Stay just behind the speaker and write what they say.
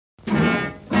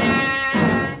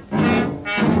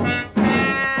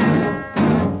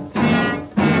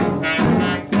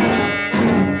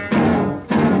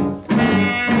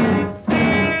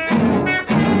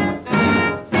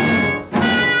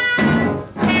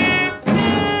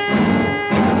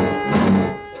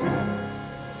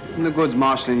In the goods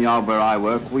marshalling yard where I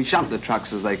work, we shunt the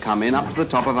trucks as they come in up to the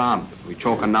top of a hump. We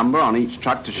chalk a number on each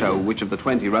truck to show which of the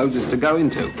 20 roads is to go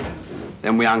into.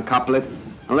 Then we uncouple it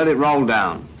and let it roll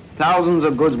down. Thousands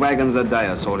of goods wagons a day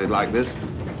are sorted like this,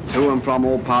 to and from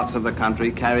all parts of the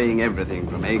country, carrying everything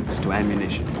from eggs to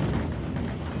ammunition.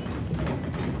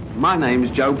 My name's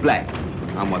Joe Black.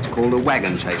 I'm what's called a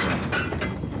wagon chaser.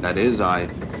 That is, I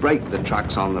brake the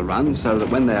trucks on the run so that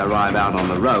when they arrive out on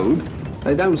the road,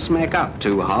 they don't smack up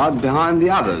too hard behind the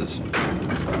others.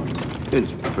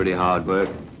 It's pretty hard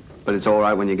work, but it's all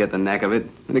right when you get the knack of it,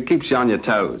 and it keeps you on your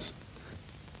toes.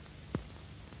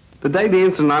 The day the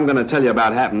incident I'm going to tell you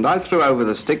about happened, I threw over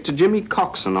the stick to Jimmy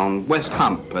Coxon on West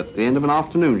Hump at the end of an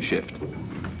afternoon shift.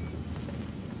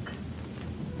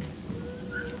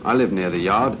 I live near the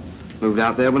yard. Moved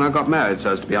out there when I got married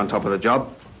so as to be on top of the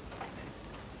job.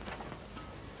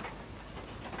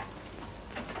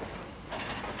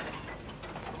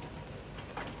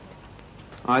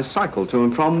 I cycled to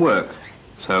and from work,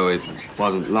 so it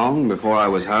wasn't long before I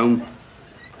was home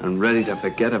and ready to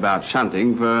forget about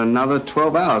shunting for another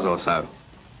 12 hours or so.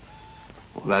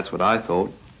 Well, that's what I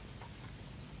thought.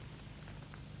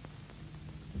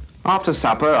 After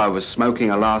supper, I was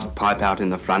smoking a last pipe out in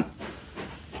the front.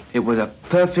 It was a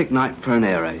perfect night for an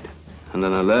air raid, and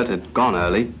an alert had gone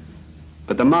early,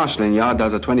 but the marshalling yard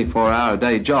does a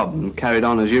 24-hour-a-day job and carried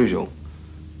on as usual.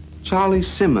 Charlie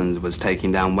Simmons was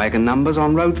taking down wagon numbers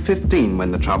on Road 15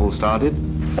 when the trouble started.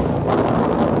 A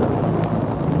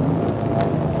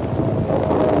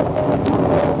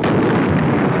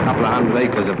couple of hundred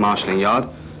acres of marshalling yard,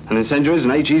 and incendiaries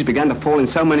and HEs began to fall in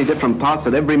so many different parts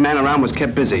that every man around was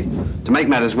kept busy. To make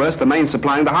matters worse, the mains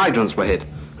supplying the hydrants were hit,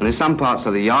 and in some parts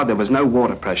of the yard there was no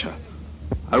water pressure.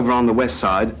 Over on the west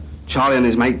side, Charlie and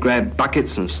his mate grabbed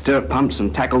buckets and stirrup pumps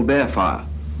and tackled their fire.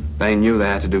 They knew they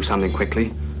had to do something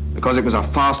quickly, because it was a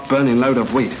fast-burning load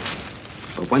of wheat.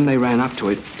 But when they ran up to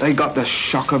it, they got the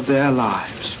shock of their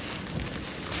lives.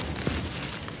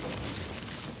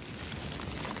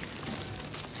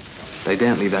 They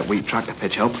daren't leave that wheat truck to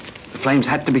fetch help. The flames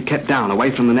had to be kept down, away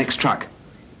from the next truck.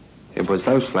 It was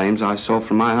those flames I saw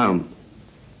from my home.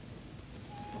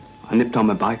 I nipped on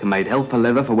my bike and made hell for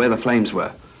leather for where the flames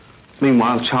were.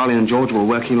 Meanwhile, Charlie and George were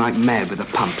working like mad with the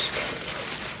pumps.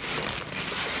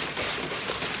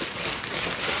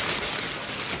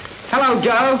 Hello,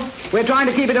 Joe. We're trying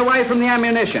to keep it away from the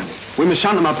ammunition. We must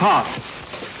shunt them apart.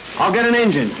 I'll get an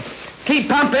engine. Keep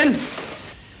pumping.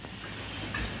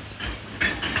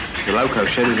 The loco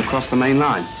shed is across the main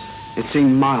line. It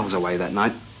seemed miles away that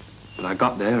night, but I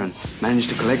got there and managed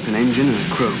to collect an engine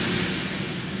and a crew.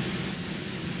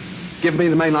 Give me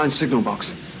the mainline signal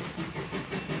box.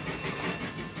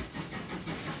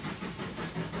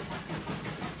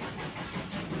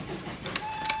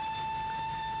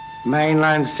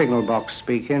 Mainline signal box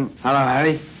speaking. Hello,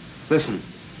 Harry. Listen,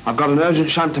 I've got an urgent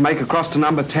shunt to make across to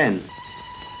number 10.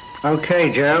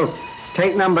 Okay, Joe.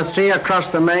 Take number 3 across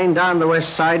the main, down the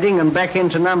west siding, and back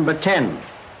into number 10.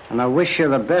 And I wish you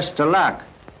the best of luck.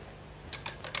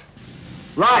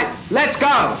 Right, let's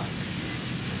go.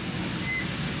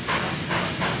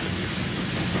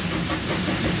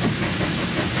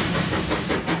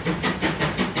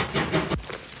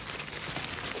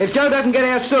 If Joe doesn't get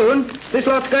here soon, this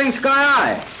lot's going sky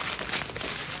high.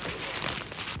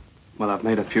 Well, I've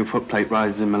made a few footplate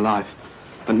rides in my life,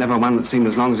 but never one that seemed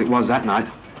as long as it was that night.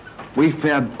 We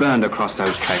fair burned across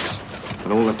those tracks,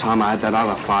 but all the time I had that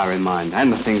other fire in mind,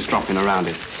 and the things dropping around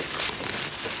it.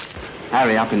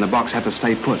 Harry up in the box had to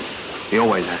stay put. He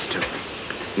always has to.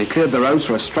 And he cleared the roads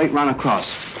for a straight run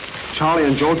across. Charlie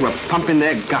and George were pumping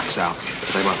their guts out.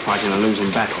 They were fighting a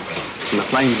losing battle, and the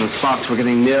flames and sparks were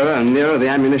getting nearer and nearer the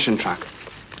ammunition truck.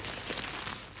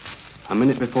 A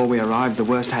minute before we arrived, the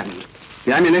worst happened.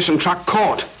 The ammunition truck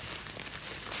caught.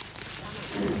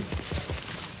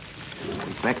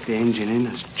 We backed the engine in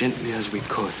as gently as we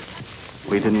could.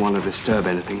 We didn't want to disturb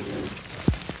anything.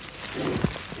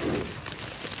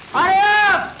 Hurry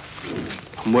up!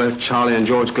 And were Charlie and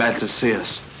George glad to see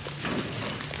us.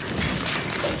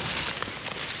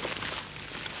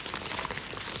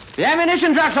 The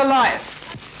ammunition truck's alive.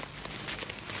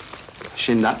 I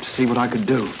shinned up to see what I could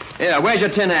do. Here, where's your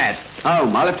tin hat?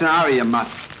 Oh, I left an hurry, you mutt.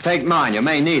 Take mine, you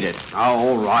may need it. Oh,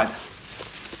 all right.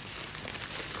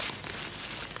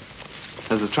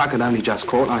 As the truck had only just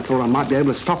caught, I thought I might be able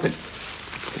to stop it.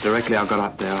 But directly I got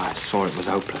up there, I saw it was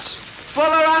hopeless. Pull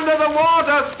her under the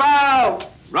water spout!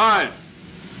 Right.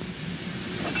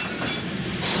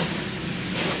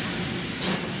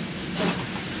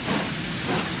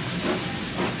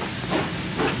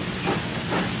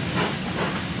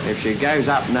 If she goes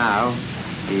up now,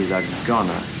 he's a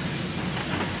goner.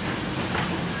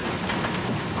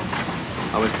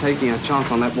 I was taking a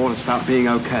chance on that water spout being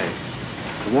okay.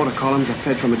 The water columns are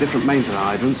fed from a different main to the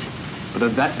hydrants, but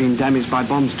had that been damaged by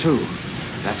bombs too?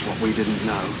 That's what we didn't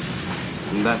know.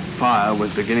 And that fire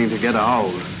was beginning to get a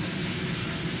hold.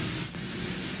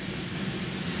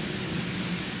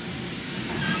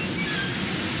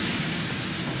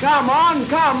 Come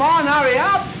on, hurry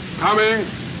up! Coming!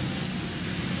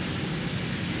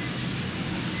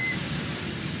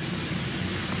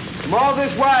 More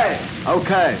this way.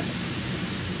 Okay.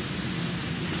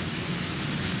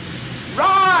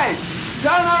 Right!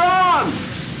 Turn her on!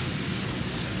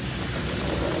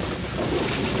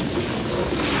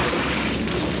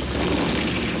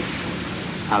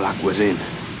 Our luck was in.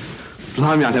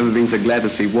 Blimey, I've never been so glad to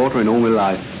see water in all my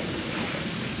life.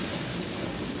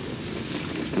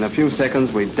 In a few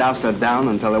seconds, we doused her down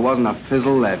until there wasn't a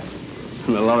fizzle left.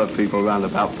 And a lot of people round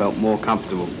about felt more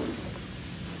comfortable.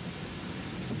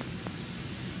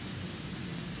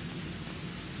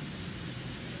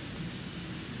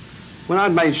 When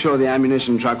I'd made sure the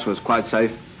ammunition trucks was quite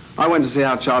safe, I went to see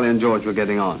how Charlie and George were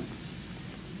getting on.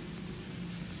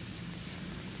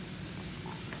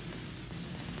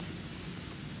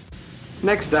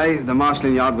 Next day, the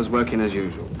marshalling yard was working as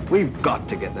usual. We've got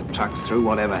to get the trucks through,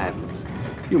 whatever happens.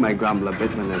 You may grumble a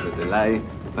bit when there's a delay,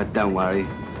 but don't worry.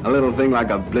 A little thing like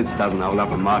a blitz doesn't hold up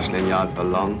a marshalling yard for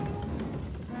long.